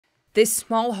This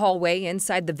small hallway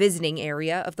inside the visiting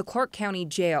area of the Clark County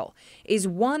Jail is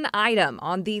one item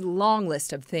on the long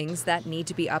list of things that need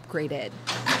to be upgraded.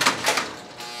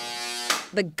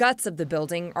 The guts of the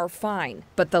building are fine,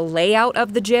 but the layout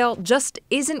of the jail just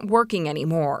isn't working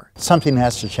anymore. Something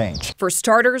has to change. For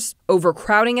starters,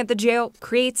 overcrowding at the jail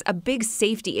creates a big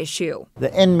safety issue.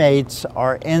 The inmates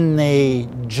are in the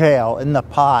jail, in the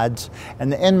pods,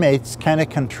 and the inmates kind of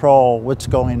control what's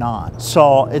going on.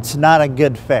 So it's not a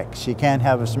good fix. You can't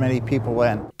have as many people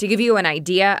in. To give you an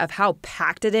idea of how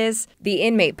packed it is, the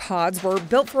inmate pods were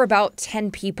built for about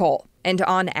 10 people. And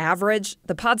on average,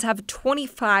 the pods have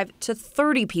 25 to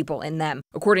 30 people in them,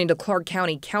 according to Clark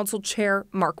County Council Chair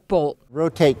Mark Bolt.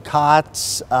 Rotate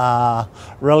cots,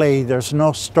 really there's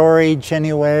no storage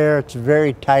anywhere, it's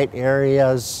very tight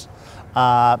areas.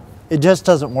 It just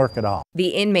doesn't work at all. The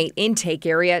inmate intake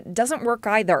area doesn't work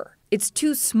either. It's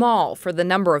too small for the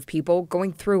number of people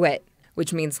going through it,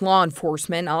 which means law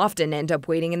enforcement often end up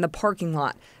waiting in the parking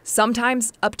lot,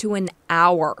 sometimes up to an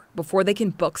hour before they can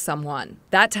book someone.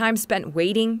 That time spent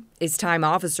waiting is time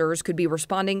officers could be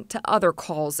responding to other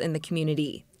calls in the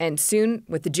community. And soon,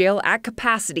 with the jail at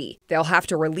capacity, they'll have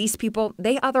to release people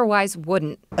they otherwise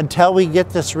wouldn't. Until we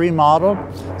get this remodeled,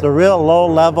 the real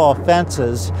low-level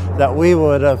offenses that we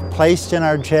would have placed in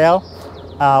our jail,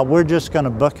 we're just going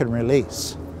to book and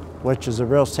release, which is a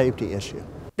real safety issue.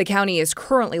 The county is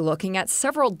currently looking at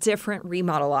several different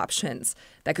remodel options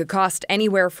that could cost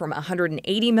anywhere from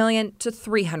 $180 million to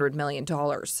 $300 million.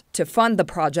 To fund the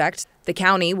project, the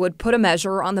county would put a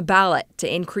measure on the ballot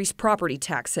to increase property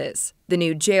taxes. The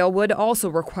new jail would also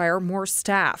require more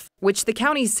staff, which the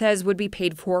county says would be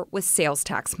paid for with sales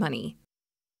tax money.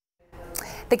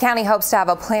 The county hopes to have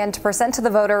a plan to present to the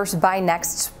voters by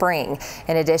next spring.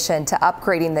 In addition to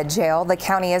upgrading the jail, the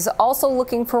county is also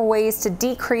looking for ways to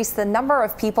decrease the number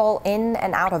of people in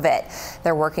and out of it.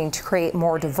 They're working to create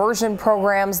more diversion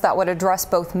programs that would address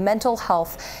both mental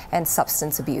health and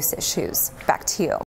substance abuse issues. Back to you.